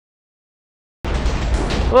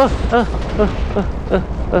Oh,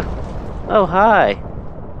 hi.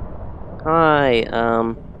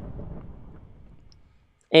 Hi,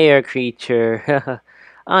 air creature.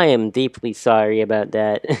 I am deeply sorry about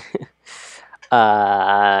that.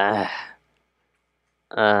 uh,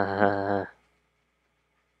 uh,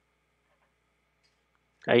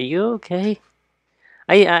 are you okay?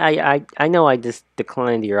 I know I just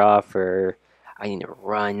declined your offer. I need to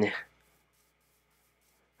run.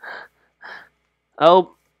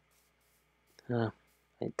 Oh, I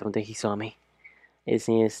don't think he saw me. I just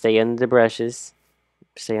need to stay under the brushes.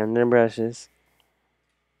 Stay under the brushes.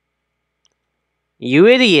 You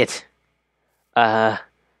idiot!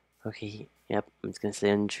 Okay, yep, I'm just gonna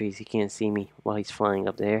stay under the trees. He can't see me while he's flying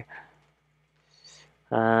up there.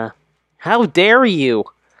 How dare you?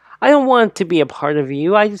 I don't want to be a part of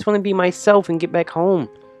you. I just want to be myself and get back home.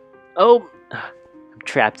 Oh, I'm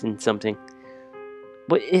trapped in something.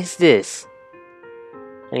 What is this?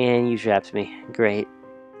 And you trapped me. Great.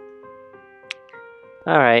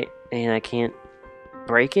 Alright, and I can't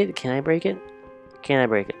break it? Can I break it? Can I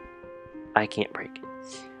break it? I can't break it.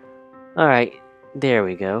 Alright, there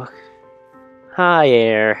we go. Hi,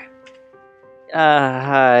 air.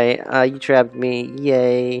 Hi. You trapped me.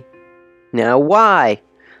 Yay. Now, why?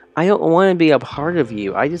 I don't want to be a part of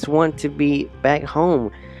you. I just want to be back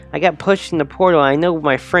home. I got pushed in the portal. I know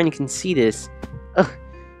my friend can see this.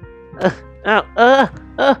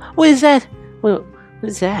 What is that? What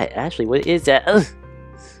is that? Actually, what is that?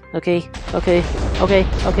 Okay. I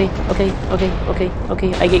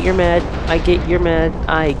get you're mad. I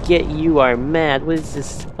get you are mad. What is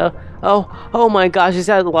this? Oh my gosh, is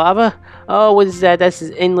that lava? Oh, what is that? That's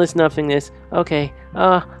endless nothingness. Okay.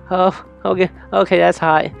 Okay, that's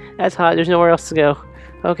hot. That's hot. There's nowhere else to go.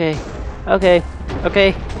 Okay.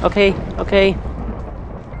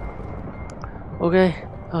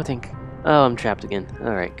 Oh, I'm trapped again.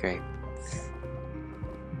 Alright, great.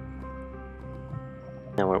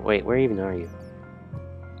 Now, wait, where even are you?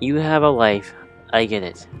 You have a life. I get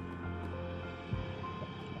it.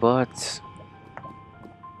 But...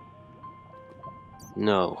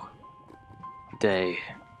 no. They...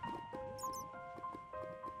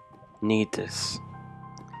 need this.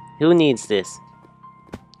 Who needs this?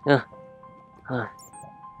 No. Okay.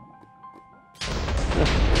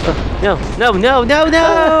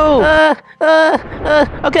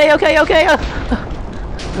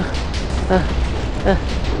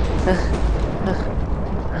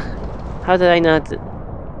 How did I not?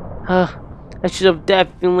 I should have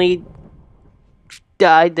definitely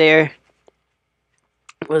died there.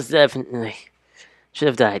 Was definitely should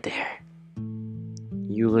have died there.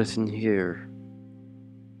 You listen here.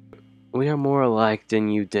 We are more alike than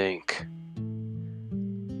you think.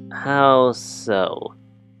 How so?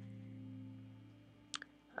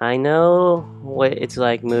 I know what it's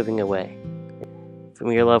like moving away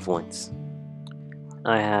from your loved ones.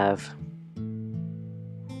 I have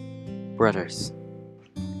brothers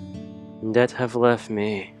that have left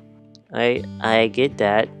me. I get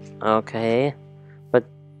that, okay? But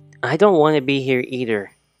I don't want to be here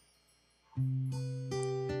either.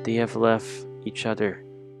 They have left each other.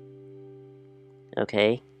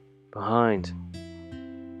 Okay? Behind.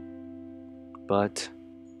 But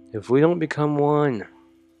if we don't become one,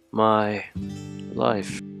 my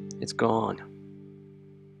life, it's gone.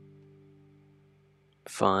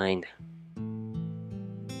 Fine.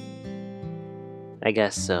 I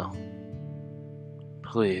guess so.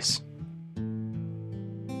 Please.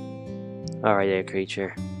 Alright there,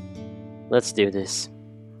 creature. Let's do this.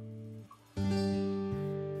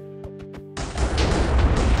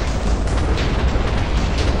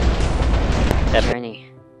 A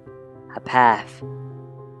journey, a path,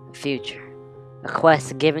 a future, a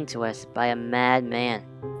quest given to us by a madman.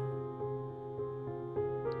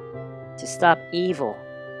 To stop evil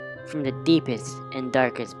from the deepest and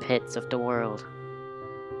darkest pits of the world.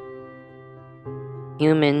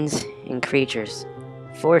 Humans and creatures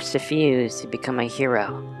forced to fuse to become a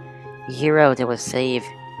hero that will save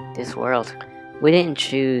this world. We didn't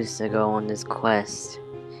choose to go on this quest.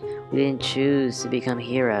 We didn't choose to become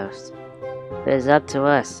heroes. But it's up to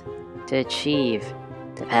us to achieve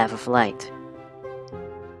the path of light.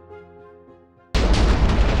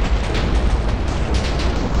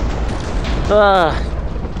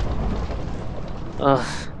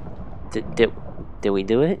 Did we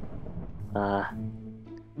do it?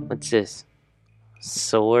 What's this?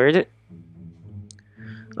 Sword?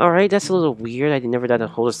 Alright, that's a little weird. I never thought to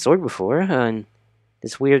hold a sword before. And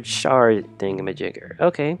this weird shard thingamajigger.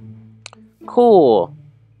 Okay. Cool.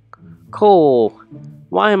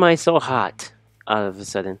 Why am I so hot? All of a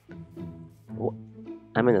sudden.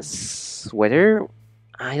 I'm in a sweater?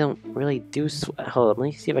 I don't really do hold on, let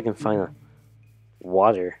me see if I can find a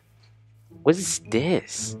water. What is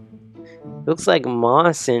this? Looks like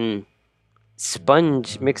moss and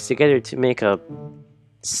sponge mixed together to make a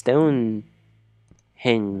stone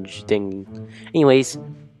hinge thing. Anyways,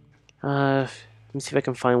 let me see if I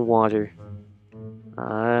can find water.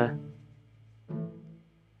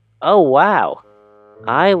 Oh wow.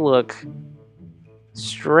 I look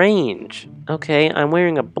strange. Okay, I'm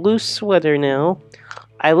wearing a blue sweater now.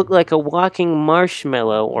 I look like a walking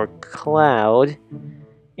marshmallow or cloud,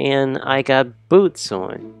 and I got boots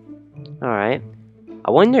on. Alright.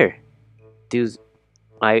 I wonder, do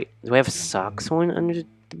I have socks on under the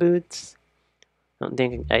boots? I don't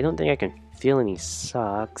think I can feel any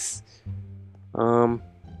socks. Alright.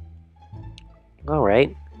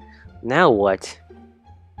 Now what?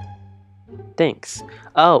 Thanks.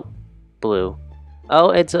 Oh, blue.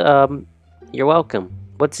 Oh, it's you're welcome.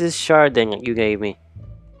 What's this shard thing that you gave me?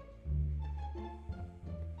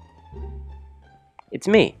 It's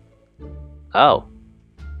me. Oh.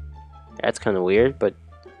 That's kind of weird, but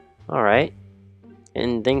alright.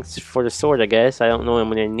 And thanks for the sword, I guess. I don't know what I'm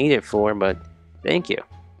gonna need it for, but thank you.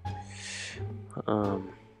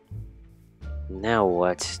 Now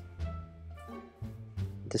what?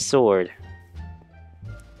 The sword.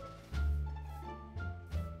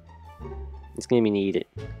 It's gonna be needed.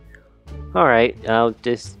 Alright, I'll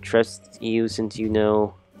just trust you since you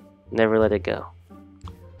know never let it go.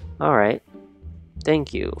 Alright.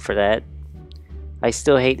 Thank you for that. I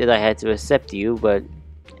still hate that I had to accept you, but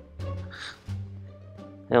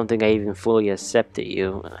I don't think I even fully accepted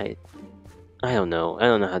you. I don't know. I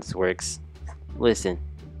don't know how this works. Listen.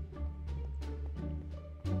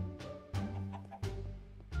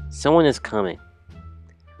 Someone is coming.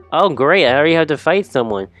 Oh great, I already have to fight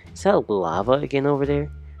someone. Is that lava again over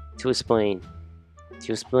there? To explain.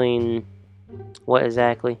 To explain what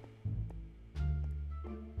exactly?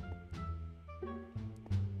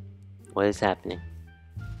 What is happening?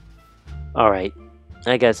 Alright.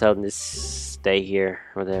 I guess I'll just stay here,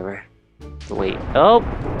 or whatever. Wait. Oh!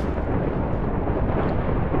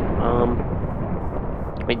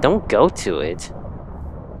 Wait, don't go to it.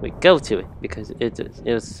 Wait, go to it, because it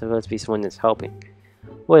was supposed to be someone that's helping.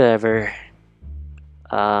 Whatever.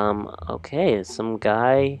 Okay, it's some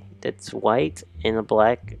guy that's white in a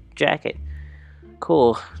black jacket.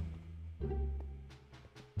 Cool.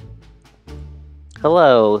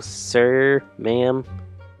 Hello, sir, ma'am,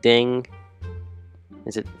 ding.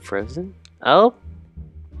 Is it frozen? Oh?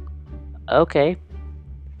 Okay.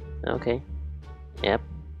 Okay. Yep.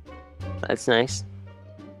 That's nice.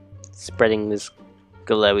 Spreading this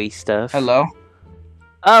glowy stuff. Hello?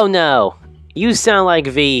 Oh no! You sound like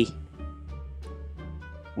V.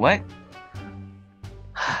 What?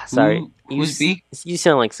 Sorry. Who's V? You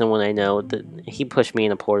sound like someone I know. He pushed me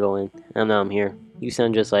in a portal and now I'm here. You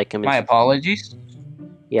sound just like him. My apologies.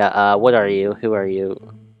 Yeah, what are you? Who are you?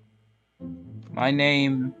 My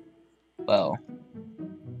name... Well...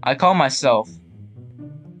 I call myself...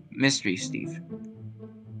 Mystery Steve.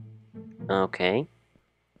 Okay.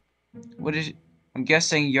 What is... I'm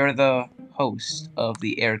guessing you're the host of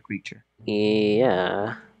the air creature.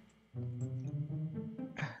 Yeah.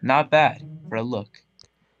 Not bad, for a look.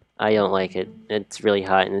 I don't like it. It's really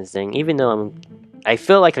hot in this thing. Even though I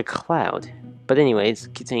feel like a cloud. But anyways,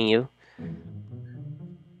 continue.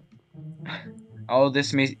 All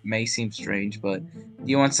this may seem strange, but...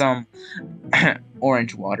 Do you want some...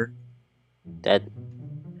 orange water? That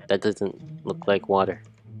doesn't look like water.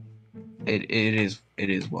 It is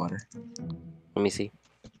water. Let me see.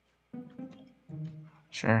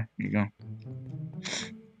 Sure, here you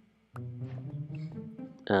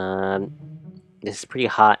go. This is pretty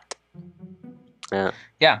hot.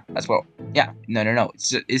 Yeah, that's what... Yeah, no.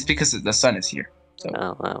 It's because the sun is here. So,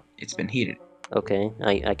 Oh wow. it's been heated. Okay,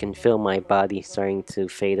 I can feel my body starting to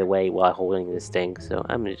fade away while holding this thing, so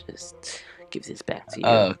I'm gonna just give this back to you.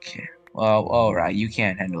 Okay. Well, alright, you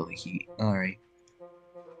can't handle the heat. Alright.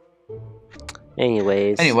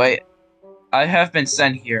 Anyways. Anyway, I have been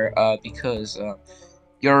sent here, because,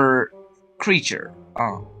 your creature,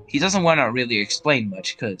 he doesn't want to really explain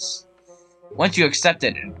much, because once you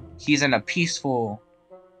accepted him, he's in a peaceful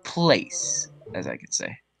place, as I could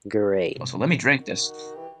say. Great. Also, let me drink this.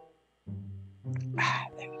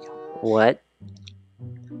 There we go. What?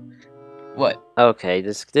 What? Okay,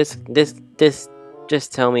 just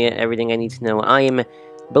tell me everything I need to know. I am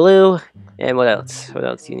blue, and what else? What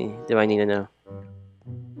else do I need to know?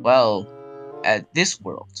 Well, at this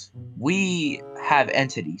world, we have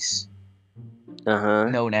entities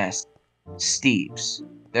known as Steves.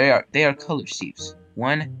 They are color Steves.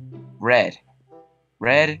 One, red.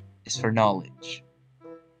 Red is for knowledge.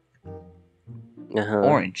 Uh-huh.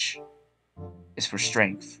 Orange is for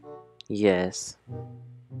strength. Yes.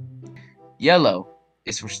 Yellow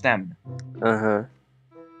is for stamina. Uh-huh.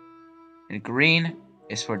 And green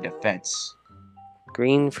is for defense.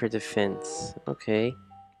 Green for defense. Okay.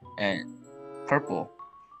 And purple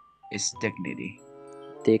is dignity.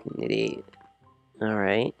 Dignity.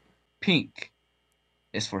 Alright. Pink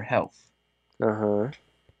is for health. Uh-huh.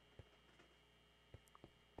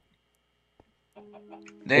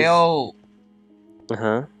 They Is all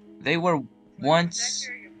uh-huh. they were once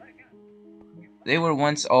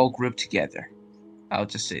all grouped together. I'll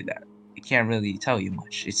just say that. I can't really tell you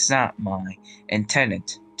much. It's not my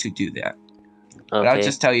intent to do that. But I'll Okay.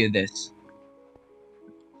 just tell you this.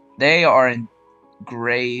 They are in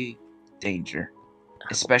grave danger,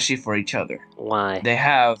 especially for each other. Why? They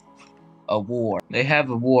have a war. They have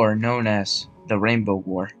a war known as the Rainbow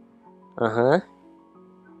War. Uh-huh.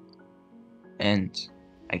 And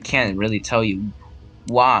I can't really tell you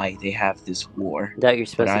why they have this war. Doubt you're But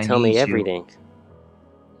supposed to I tell me need you. everything.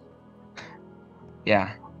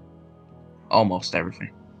 Yeah. Almost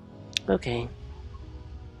everything. Okay.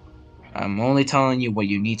 I'm only telling you what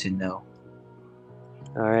you need to know.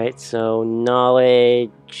 Alright, so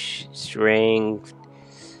knowledge, strength,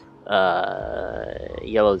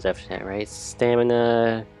 yellow's after that, right?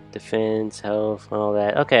 Stamina, defense, health, all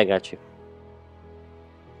that. Okay, I got you.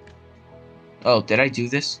 Oh, did I do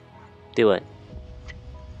this? Do it.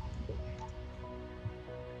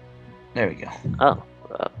 There we go. Oh.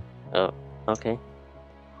 Oh. Okay.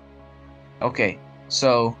 Okay,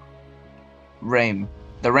 so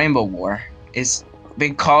the Rainbow War is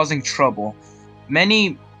been causing trouble.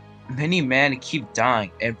 Many men keep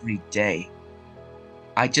dying every day.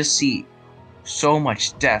 I just see so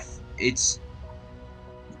much death. It's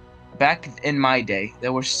back in my day,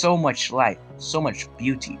 there was so much life, so much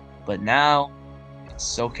beauty, but now it's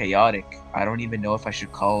so chaotic. I don't even know if I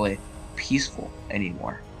should call it peaceful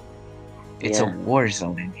anymore. It's a Yeah. war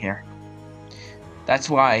zone in here. That's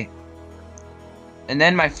why. And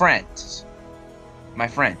then my friends,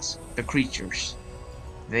 the creatures,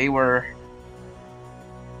 they were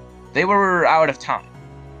out of time.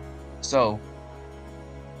 So,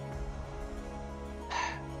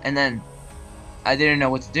 and then I didn't know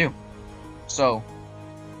what to do. So,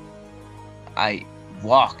 I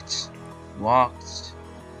walked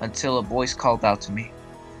until a voice called out to me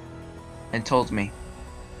and told me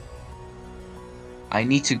I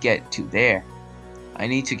need to get to there. I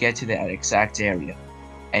need to get to that exact area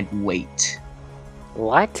and wait.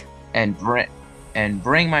 What? And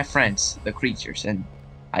bring my friends, the creatures, and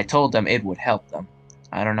I told them it would help them.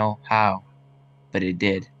 I don't know how, but it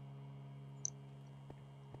did.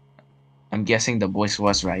 I'm guessing the voice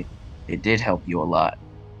was right. It did help you a lot.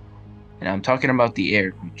 And I'm talking about the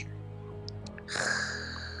air creature.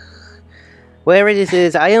 Whatever this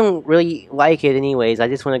is, I don't really like it anyways. I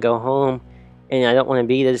just want to go home, and I don't want to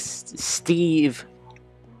be this Steve.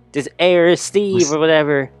 This Air Steve or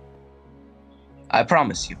whatever. I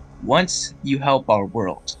promise you, once you help our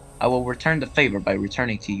world, I will return the favor by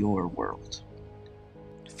returning to your world.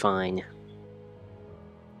 Fine.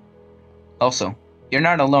 Also, you're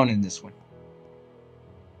not alone in this one.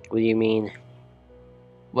 What do you mean?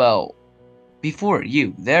 Well, before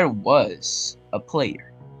you, there was a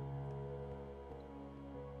player.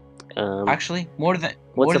 Actually, more than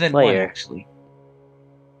what's a one, player? actually.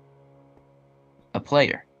 A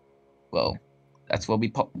player. Well, that's what we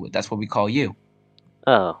call you.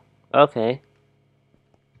 Oh, okay.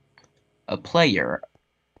 A player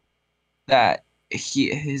that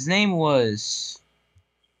his name was,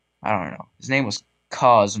 I don't know. His name was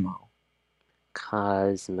Cosmo.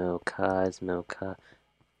 Cosmo. Cosmo?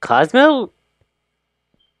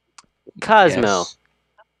 Yes.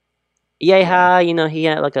 Yeah, you know, he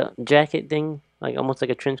had like a jacket thing, like almost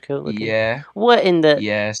like a trench coat looking. Yeah. What in the?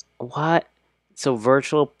 Yes. What? So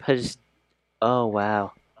virtual pus. Oh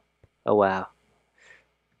wow. Oh wow.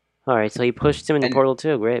 All right, so he pushed him in the And portal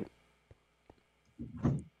too. Great.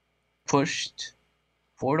 pushed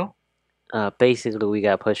portal. Basically, we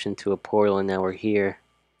got pushed into a portal, and now we're here.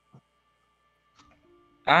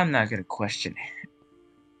 I'm not gonna question it.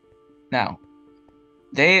 Now,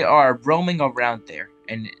 they are roaming around there,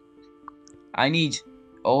 and I need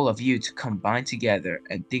all of you to combine together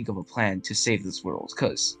and think of a plan to save this world,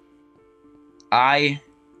 cause I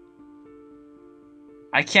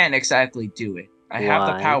can't exactly do it. I have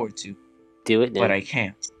the Why? power to, Do it then. but I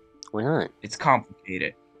can't. Why not? It's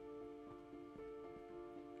complicated.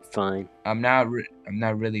 Fine. I'm not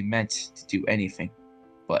really meant to do anything,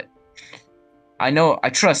 but I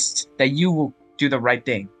trust that you will do the right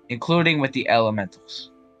thing, including with the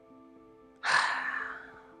elementals.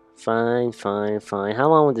 Fine, fine, fine. How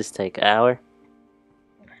long would this take? An hour?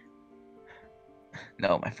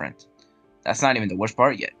 No, my friend. That's not even the worst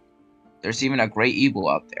part yet. There's even a great eagle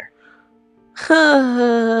out there.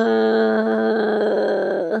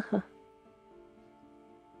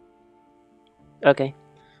 Okay.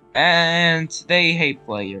 And they hate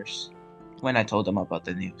players. When I told them about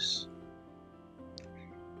the news.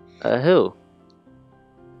 Who?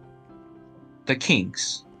 The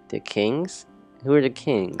kings. The kings? Who are the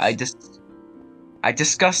kings? I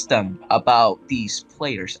discussed them about these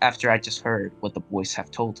players after I just heard what the boys have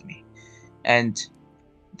told me. And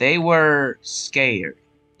they were scared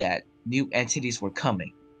that new entities were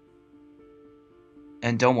coming.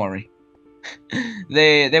 And don't worry.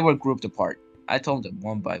 they were grouped apart. I told them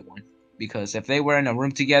one by one. Because if they were in a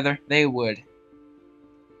room together, it would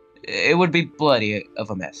be bloody of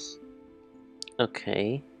a mess.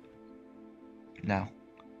 Okay. Now,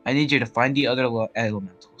 I need you to find the other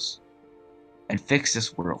elementals and fix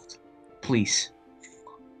this world, please.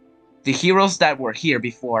 The heroes that were here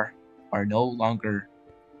before are no longer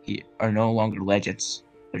legends.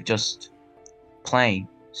 They're just plain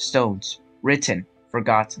stones, written,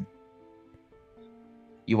 forgotten.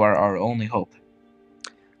 You are our only hope.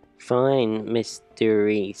 Fine,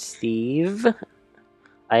 Mystery Steve.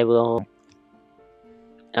 I'll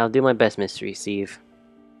do my best, Mystery Steve.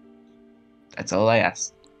 That's all I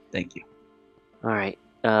ask. Thank you. Alright.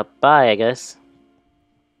 Bye, I guess.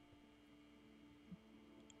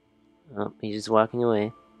 Oh, he's just walking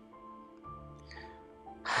away.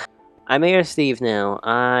 I'm Mayor Steve now.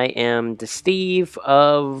 I am the Steve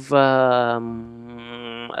of,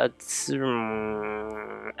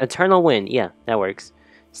 Eternal Wind. Yeah, that works.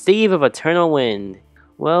 Steve of Eternal Wind.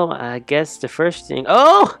 Well, I guess the first thing.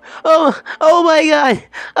 Oh my God!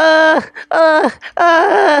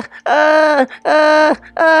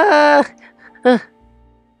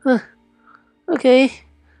 Okay.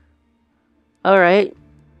 All right.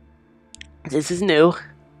 This is new.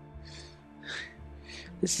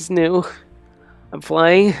 This is new. I'm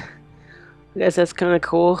flying. I guess that's kind of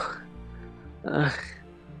cool. All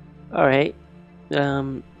right.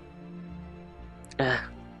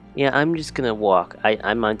 Yeah, I'm just gonna walk.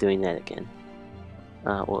 I'm not doing that again.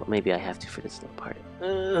 Well, maybe I have to for this little part.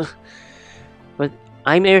 But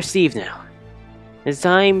I'm Air Steve now. It's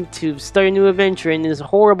time to start a new adventure in this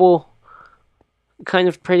horrible, kind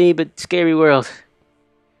of pretty but scary world.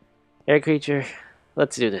 Air creature,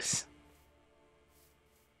 let's do this.